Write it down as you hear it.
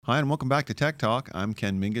Hi, and welcome back to Tech Talk. I'm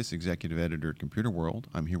Ken Mingus, Executive Editor at Computer World.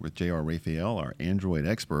 I'm here with J.R. Raphael, our Android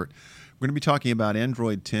expert. We're going to be talking about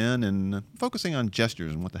Android 10 and focusing on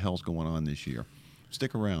gestures and what the hell's going on this year.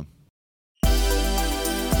 Stick around.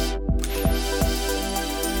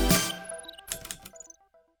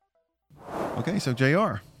 Okay, so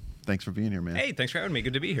J.R., thanks for being here, man. Hey, thanks for having me.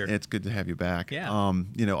 Good to be here. It's good to have you back. Yeah.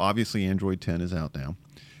 Obviously Android 10 is out now.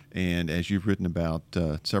 And as you've written about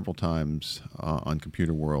several times on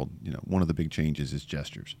Computer World, one of the big changes is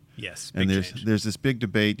gestures. Yes, and big change. there's this big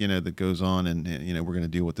debate, that goes on, and we're going to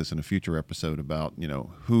deal with this in a future episode about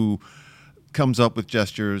who comes up with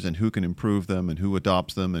gestures and who can improve them and who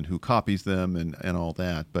adopts them and who copies them and all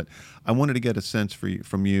that. But I wanted to get a sense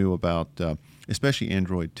from you about, especially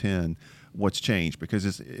Android 10, what's changed,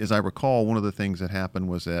 because as I recall, one of the things that happened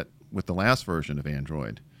was that with the last version of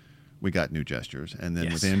Android, we got new gestures. And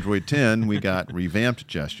then with Android 10, we got revamped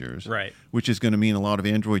gestures. Right. Which is going to mean a lot of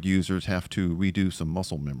Android users have to redo some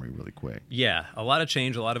muscle memory really quick. Yeah, a lot of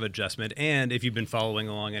change, a lot of adjustment. And if you've been following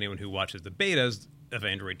along, anyone who watches the betas of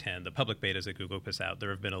Android 10, the public betas that Google puts out, there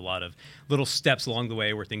have been a lot of little steps along the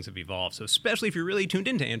way where things have evolved. So especially if you're really tuned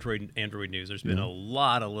into Android news, there's been a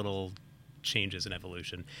lot of little changes in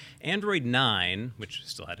evolution. Android 9, which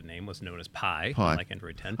still had a name, was known as Pie, like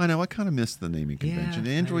Android 10. I know, I kind of missed the naming convention.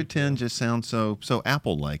 Yeah, Android 10 just sounds so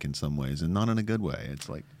Apple-like in some ways, and not in a good way. It's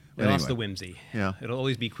like... It lost the whimsy. Yeah. It'll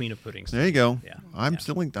always be Queen of Pudding. There you go. Yeah. I'm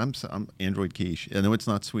Android quiche. I know it's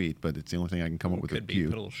not sweet, but it's the only thing I can come up with. Could be. Q.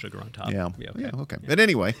 Put a little sugar on top. Yeah. Okay. But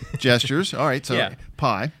anyway, gestures. All right. So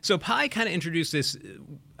Pi. So Pi kind of introduced this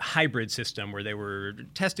hybrid system where they were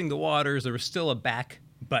testing the waters. There was still a back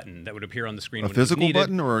button that would appear on the screen. A physical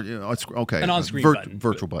button or okay, an on-screen button,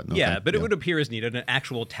 virtual button. Okay. Yeah, but it would appear as needed, an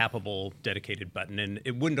actual tappable, dedicated button, and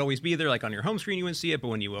it wouldn't always be there. Like on your home screen, you wouldn't see it, but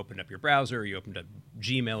when you opened up your browser, or you opened up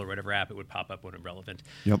Gmail or whatever app, it would pop up when relevant.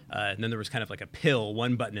 Yep. And then there was kind of like a pill,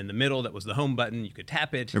 one button in the middle that was the home button. You could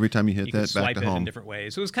tap it every time you hit you that. Could swipe back to it home in different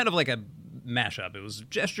ways. So it was kind of like a mashup. It was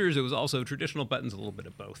gestures. It was also traditional buttons. A little bit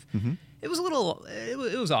of both. Mm-hmm. It was a little. It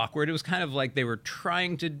was awkward. It was kind of like they were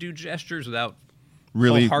trying to do gestures without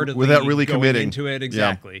without really going committing into it.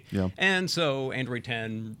 Exactly. Yeah. And so Android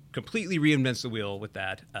 10 completely reinvents the wheel with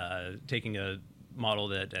that, taking a model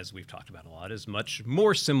that, as we've talked about a lot, is much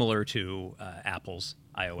more similar to Apple's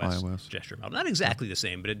iOS gesture model. Not exactly the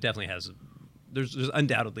same, but it definitely has. There's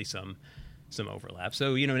undoubtedly some overlap.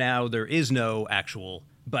 So now there is no actual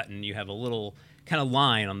button. You have a little kind of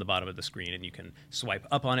line on the bottom of the screen, and you can swipe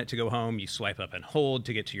up on it to go home. You swipe up and hold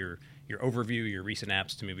to get to your overview, your recent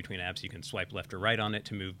apps, to move between apps. You can swipe left or right on it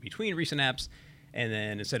to move between recent apps. And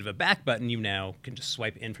then instead of a back button, you now can just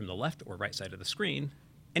swipe in from the left or right side of the screen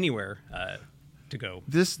anywhere to go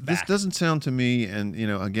This back. doesn't sound to me, and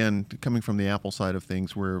again, coming from the Apple side of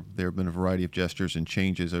things, where there have been a variety of gestures and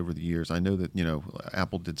changes over the years. I know that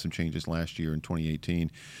Apple did some changes last year in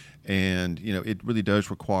 2018, and it really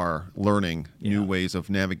does require learning new ways of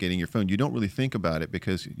navigating your phone. You don't really think about it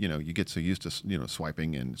because you get so used to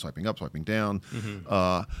swiping and swiping up, swiping down.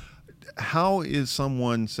 Mm-hmm. How is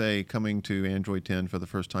someone, say, coming to Android 10 for the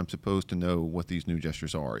first time supposed to know what these new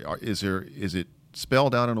gestures are? Is it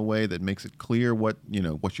spelled out in a way that makes it clear what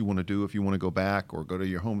you want to do if you want to go back or go to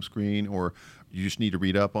your home screen, or you just need to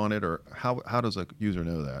read up on it, or how does a user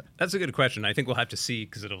know that? That's a good question. I think we'll have to see,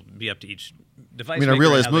 because it'll be up to each device. I mean, I maker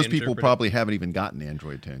realize and how most they people interpret it. probably haven't even gotten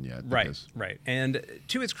Android 10 yet. Right. And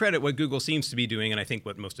to its credit, what Google seems to be doing, and I think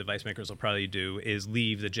what most device makers will probably do, is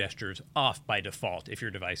leave the gestures off by default if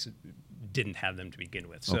your device didn't have them to begin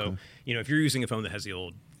with. So, if you're using a phone that has the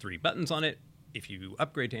old 3 buttons on it, if you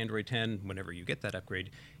upgrade to Android 10, whenever you get that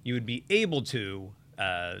upgrade, you would be able to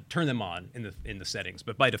turn them on in the settings,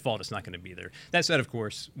 but by default, it's not going to be there. That said, of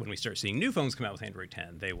course, when we start seeing new phones come out with Android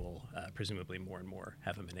 10, they will presumably more and more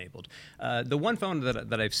have them enabled. The one phone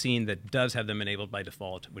that I've seen that does have them enabled by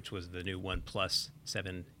default, which was the new OnePlus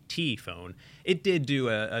 7T phone, it did do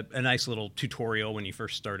a nice little tutorial when you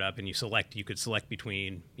first start up, and you could select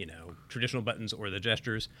between traditional buttons or the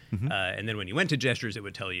gestures, and then when you went to gestures, it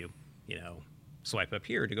would tell you swipe up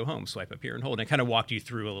here to go home, swipe up here and hold. And it kind of walked you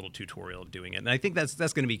through a little tutorial of doing it. And I think that's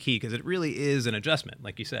going to be key, because it really is an adjustment,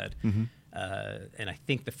 like you said. And I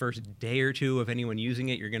think the first day or two of anyone using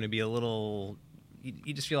it, you're going to be a little...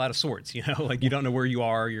 You just feel out of sorts, like you don't know where you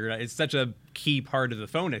are. It's such a key part of the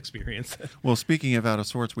phone experience. Well, speaking of out of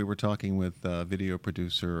sorts, we were talking with video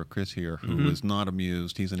producer Chris here, who was not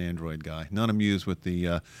amused. He's an Android guy, not amused with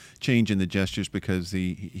the change in the gestures because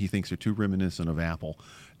he thinks they're too reminiscent of Apple.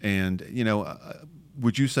 And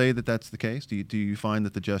would you say that that's the case? Do you find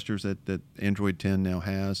that the gestures that Android 10 now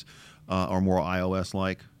has are more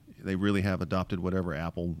iOS-like? they really have adopted whatever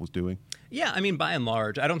Apple was doing? Yeah, I mean, by and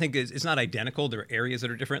large, I don't think it's not identical. There are areas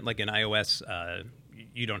that are different. Like in iOS,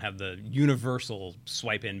 you don't have the universal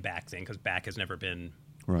swipe in back thing because back has never been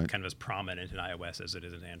kind of as prominent in iOS as it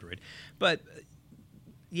is in Android. But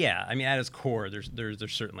yeah, I mean, at its core, there's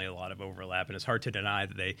certainly a lot of overlap, and it's hard to deny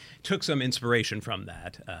that they took some inspiration from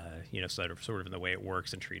that, sort of in the way it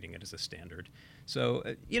works and treating it as a standard. So,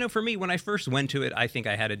 for me, when I first went to it, I think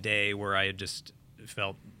I had a day where I had just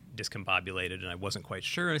felt discombobulated and I wasn't quite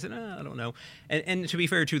sure. And I said, I don't know. And to be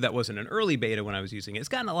fair, too, that wasn't an early beta when I was using it. It's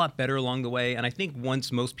gotten a lot better along the way, and I think once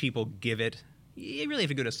most people give it, you really have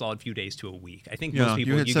to go to a solid few days to a week. I think most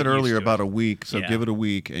people. You had said earlier about a week, so yeah. give it a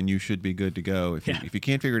week, and you should be good to go. If you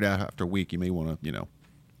can't figure it out after a week, you may want to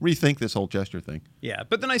rethink this whole gesture thing. Yeah,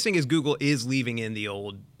 but the nice thing is Google is leaving in the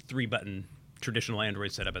old 3-button traditional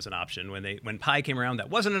Android setup as an option. When Pi came around, that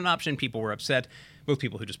wasn't an option. People were upset. Both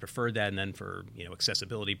people who just preferred that, and then for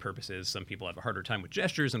accessibility purposes, some people have a harder time with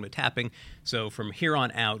gestures and with tapping. So from here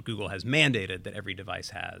on out, Google has mandated that every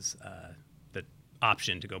device has the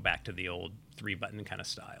option to go back to the old 3-button kind of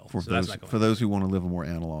style. For those who want to live a more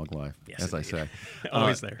analog life, yes, as indeed. I say.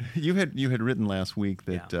 Always there. You had written last week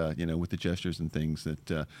that with the gestures and things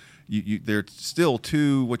that there's still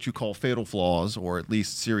two what you call fatal flaws, or at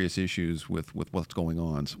least serious issues with what's going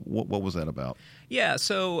on. So what was that about? Yeah,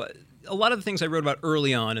 so a lot of the things I wrote about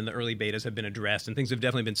early on in the early betas have been addressed, and things have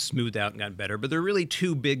definitely been smoothed out and gotten better. But there are really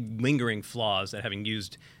two big lingering flaws that, having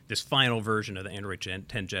used this final version of the Android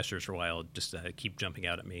 10 gestures for a while, just keep jumping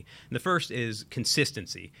out at me. And the first is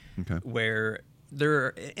consistency, where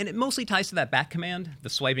and it mostly ties to that back command, the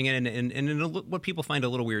swiping in, and what people find a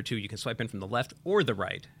little weird too. You can swipe in from the left or the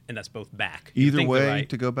right, and that's both back. Either way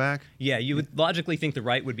to go back? Yeah, you would logically think the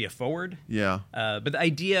right would be a forward. Yeah. But the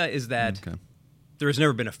idea is that there has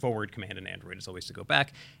never been a forward command in Android. It's always to go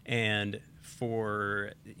back. And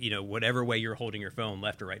for whatever way you're holding your phone,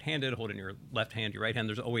 left or right-handed, holding your left hand, your right hand,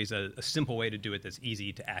 there's always a simple way to do it that's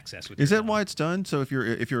easy to access with your phone. Is that why it's done? So if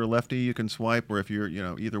you're a lefty, you can swipe, or if you're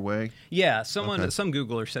either way? Yeah, some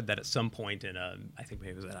Googler said that at some point in I think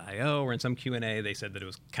maybe it was at I/O or in some Q&A, they said that it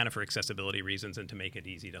was kind of for accessibility reasons and to make it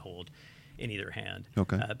easy to hold in either hand.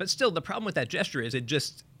 Okay. But still, the problem with that gesture is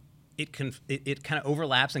it kind of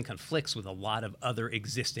overlaps and conflicts with a lot of other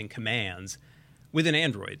existing commands within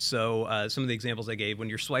Android. So some of the examples I gave, when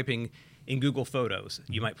you're swiping in Google Photos,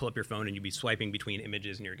 you might pull up your phone and you'd be swiping between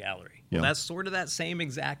images in your gallery. Well, that's sort of that same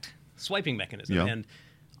exact swiping mechanism. Yeah. And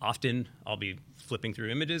often I'll be flipping through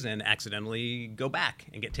images and accidentally go back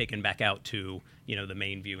and get taken back out to the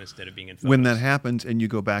main view instead of being in Photos. When that happens and you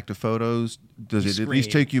go back to Photos, does it at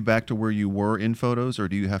least take you back to where you were in Photos, or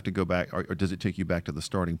do you have to go back, or does it take you back to the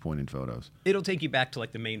starting point in Photos? It'll take you back to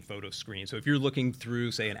like the main photo screen. So if you're looking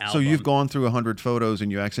through, say, an album. So you've gone through 100 photos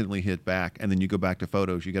and you accidentally hit back, and then you go back to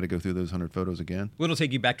Photos. You got to go through those 100 photos again? Well, it'll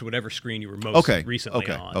take you back to whatever screen you were most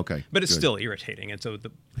recently on. Okay. But it's still irritating, and so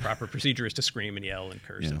the proper procedure is to scream and yell and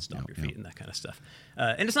curse and stomp your feet and that kind of stuff.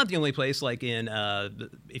 And it's not the only place. Like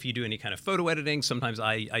if you do any kind of photo editing, sometimes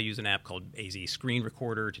I use an app called AZ Screen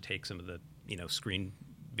Recorder to take some of the screen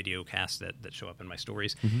video casts that show up in my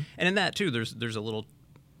stories. And in that too, there's a little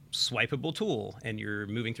swipeable tool, and you're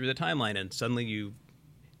moving through the timeline, and suddenly you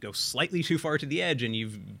go slightly too far to the edge, and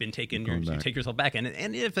you've been you take yourself back. And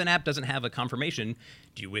if an app doesn't have a confirmation,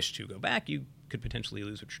 do you wish to go back? You could potentially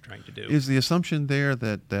lose what you're trying to do. Is the assumption there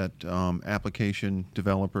that application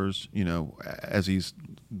developers, as these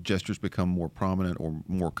gestures become more prominent or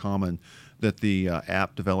more common, that the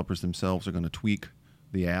app developers themselves are going to tweak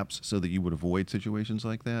the apps so that you would avoid situations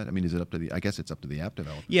like that? I mean, is it up to I guess it's up to the app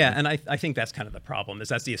developer. Yeah, right? and I think that's kind of the problem,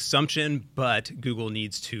 that's the assumption, but Google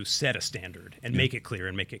needs to set a standard and make it clear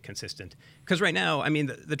and make it consistent. Because right now, I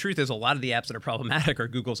mean, the truth is a lot of the apps that are problematic are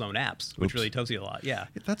Google's own apps, which really tells you a lot. Yeah.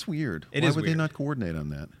 That's weird. Why would they not coordinate on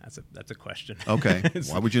that? That's a question. Okay.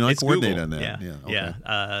 Why would you not coordinate Google. on that? Yeah. Okay.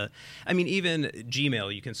 Yeah. I mean, even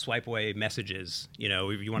Gmail, you can swipe away messages.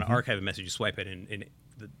 If you want to archive a message, you swipe it in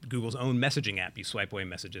Google's own messaging app. You swipe away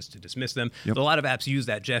messages to dismiss them. Yep. A lot of apps use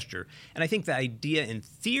that gesture. And I think the idea in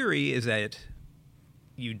theory is that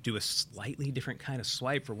you do a slightly different kind of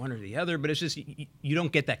swipe for one or the other, but it's just you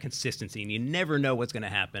don't get that consistency, and you never know what's going to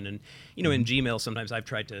happen. And, in Gmail, sometimes I've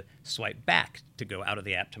tried to swipe back to go out of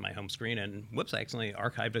the app to my home screen, and whoops, I accidentally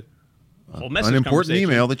archived a whole message an important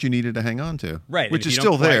email that you needed to hang on to. Right. Which is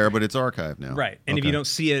still there, but it's archived now. Right. And if you don't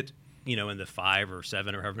see it, in the 5 or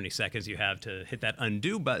 7 or however many seconds you have to hit that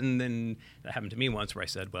undo button, then that happened to me once where I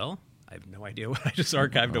said, well, I have no idea what I just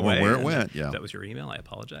archived away. Where it went, yeah. If that was your email, I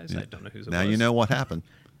apologize. I don't know whose it was. Now you know what happened.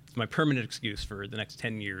 It's my permanent excuse for the next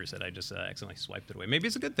 10 years that I just accidentally swiped it away. Maybe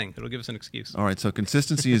it's a good thing. It'll give us an excuse. All right, so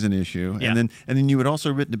consistency is an issue. Yeah. And then you had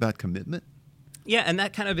also written about commitment. Yeah, and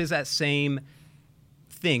that kind of is that same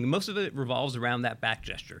thing. Most of it revolves around that back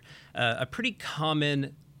gesture. A pretty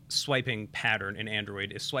common swiping pattern in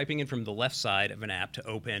Android is swiping in from the left side of an app to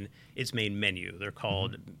open its main menu. They're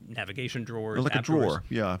called navigation drawers. Or like a drawer.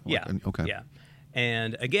 Yeah. Yeah. Okay. Yeah.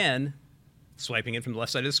 And again, swiping in from the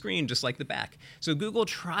left side of the screen, just like the back. So Google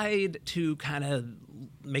tried to kind of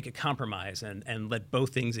make a compromise and let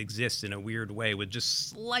both things exist in a weird way with just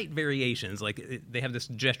slight variations. Like they have this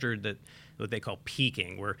gesture that what they call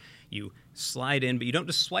peeking, where you slide in, but you don't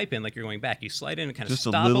just swipe in like you're going back. You slide in and kind of just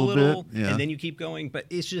stop a little, bit, yeah. and then you keep going. But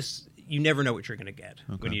it's just, you never know what you're going to get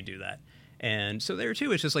when you do that. And so there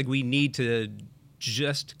too, it's just like we need to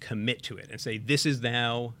just commit to it and say, this is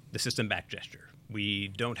now the system back gesture. We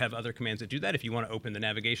don't have other commands that do that. If you want to open the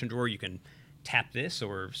navigation drawer, you can tap this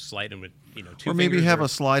or slide in with two or maybe fingers have a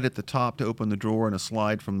slide at the top to open the drawer and a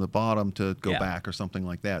slide from the bottom to go Yeah. back or something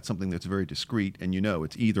like that. Something that's very discreet, and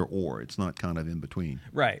it's either or. It's not kind of in between.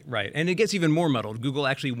 Right. And it gets even more muddled. Google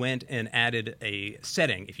actually went and added a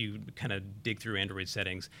setting, if you kind of dig through Android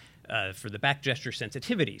settings, for the back gesture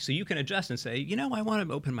sensitivity. So you can adjust and say, I want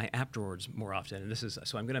to open my app drawers more often, and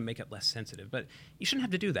so I'm going to make it less sensitive. But you shouldn't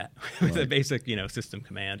have to do that with a basic, system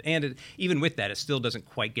command. And even with that, it still doesn't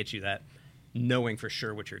quite get you that knowing for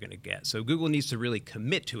sure what you're going to get. So Google needs to really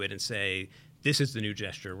commit to it and say, this is the new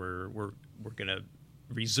gesture. We're going to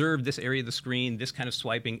reserve this area of the screen. This kind of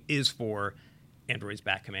swiping is for Android's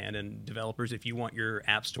back command. And developers, if you want your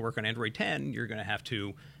apps to work on Android 10, you're going to have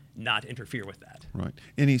to not interfere with that. Right.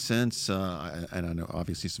 Any sense, and I know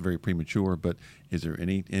obviously it's very premature, but is there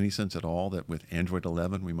any sense at all that with Android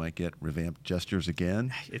 11 we might get revamped gestures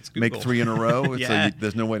again? It's Google. Make 3 in a row? Yeah.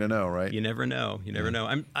 There's no way to know, right? You never know. You never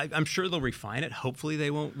know. I'm sure they'll refine it. Hopefully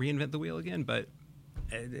they won't reinvent the wheel again, but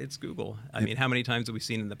it's Google. I mean, how many times have we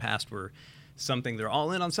seen in the past where they're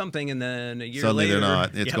all in on something, and then a year Suddenly later they're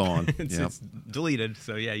not. It's gone. It's deleted.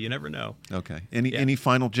 So yeah, you never know. Okay. Any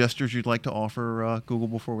final gestures you'd like to offer, Google,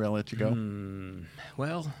 before we let you go?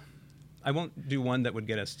 Well, I won't do one that would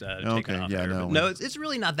get us taken off yeah, air. no. No, it's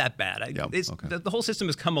really not that bad. The whole system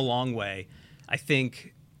has come a long way. I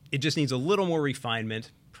think it just needs a little more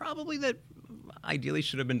refinement. Probably that ideally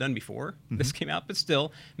should have been done before this came out, but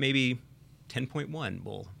still, maybe 10.1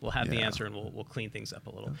 we'll have the answer, and we'll clean things up a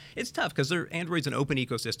little. It's tough because Android's an open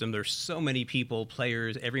ecosystem. There's so many people,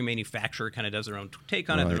 players. Every manufacturer kind of does their own take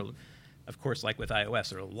on it. There, of course, like with iOS,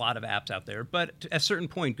 there are a lot of apps out there. But at a certain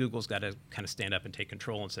point, Google's got to kind of stand up and take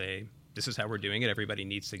control and say, this is how we're doing it. Everybody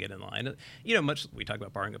needs to get in line. Much we talk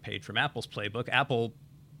about borrowing a page from Apple's playbook. Apple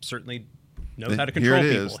certainly knows how to control Here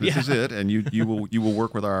it people. is. This is it, and you will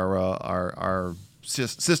work with our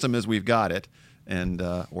system as we've got it, and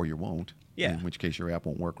or you won't. Yeah. In which case your app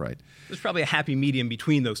won't work right. There's probably a happy medium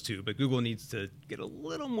between those two, but Google needs to get a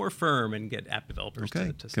little more firm and get app developers to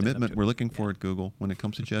stand commitment. up to it. We're looking for it, Google. When it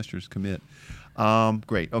comes to gestures, commit.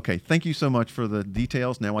 Great. Okay. Thank you so much for the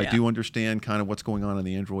details. Now I do understand kind of what's going on in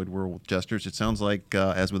the Android world with gestures. It sounds like,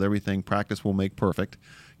 as with everything, practice will make perfect.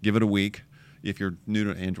 Give it a week if you're new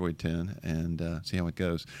to Android 10 and see how it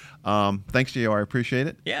goes. Thanks, JR. I appreciate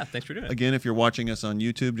it. Yeah, thanks for doing it. Again, if you're watching us on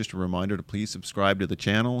YouTube, just a reminder to please subscribe to the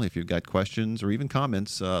channel. If you've got questions or even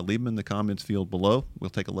comments, leave them in the comments field below.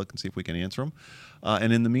 We'll take a look and see if we can answer them.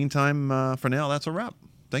 And in the meantime, for now, that's a wrap.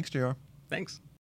 Thanks, JR. Thanks.